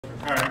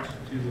Regards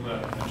to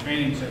a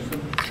training system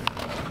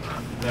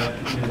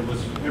that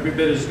was every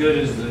bit as good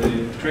as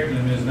the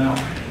curriculum is now.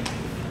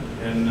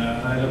 And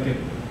I look at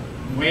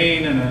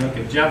Wayne and I look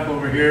at Jeff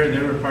over here,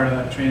 they were part of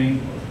that training,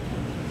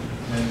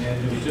 and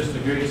it was just a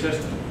great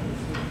system.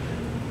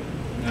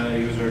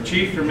 He was our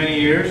chief for many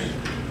years.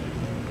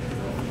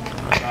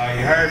 He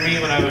hired me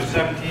when I was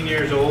 17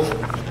 years old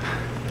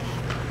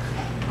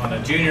on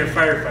a junior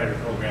firefighter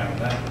program.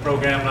 That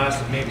program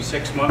lasted maybe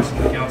 6 months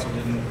and the council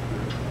didn't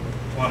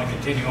want to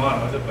continue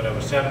on with it, but I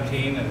was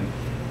 17 and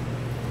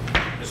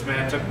this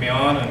man took me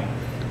on, and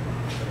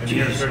I've been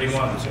here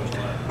 31 so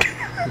far.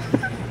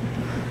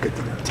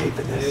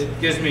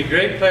 It gives me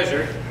great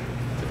pleasure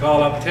to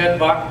call up Ted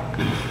Buck.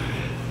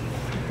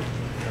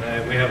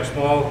 We have a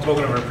small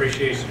token of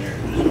appreciation here.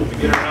 So we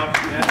get around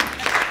for Ted.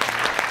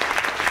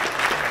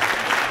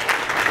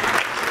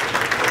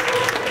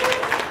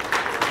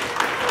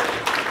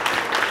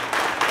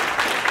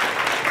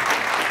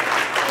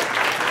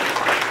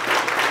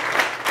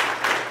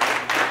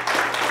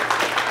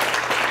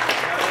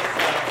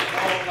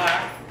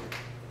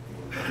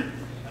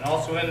 And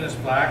also in this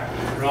plaque,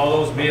 for all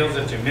those meals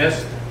that you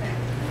missed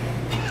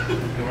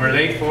and were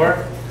late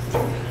for,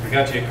 we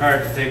got you a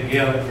card to take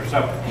Gail in for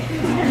supper.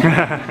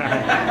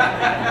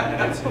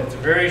 And it's a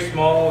very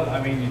small,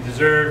 I mean, you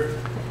deserve,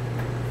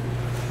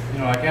 you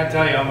know, I can't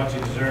tell you how much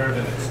you deserve,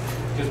 and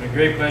it gives me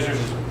great pleasure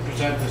to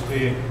present this to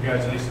you.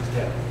 Congratulations,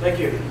 Ted. Thank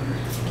you.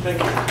 Thank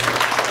you.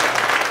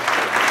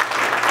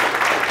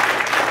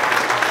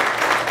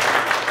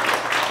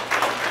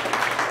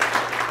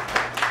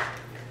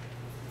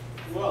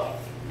 Well,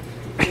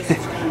 this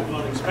is kind of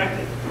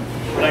unexpected,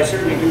 but I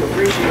certainly do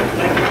appreciate it.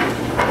 Thank you.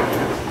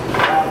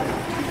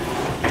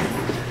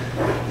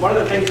 One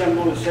of the things I'm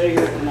going to say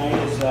here tonight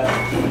is that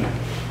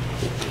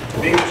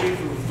being chief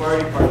of the fire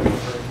department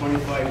for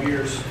 25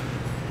 years,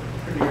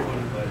 pretty near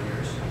 25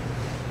 years,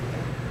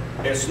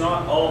 it's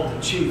not all the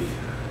chief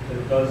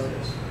that does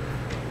this.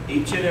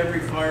 Each and every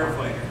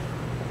firefighter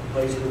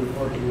plays an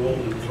important role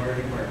in the fire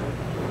department.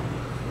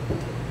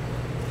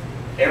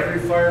 Every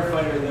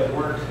firefighter that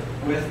worked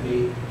with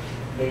me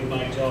made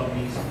my job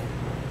easy.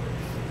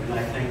 And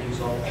I thank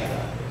you all for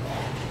that.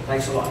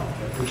 Thanks a lot.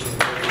 I appreciate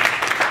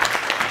it.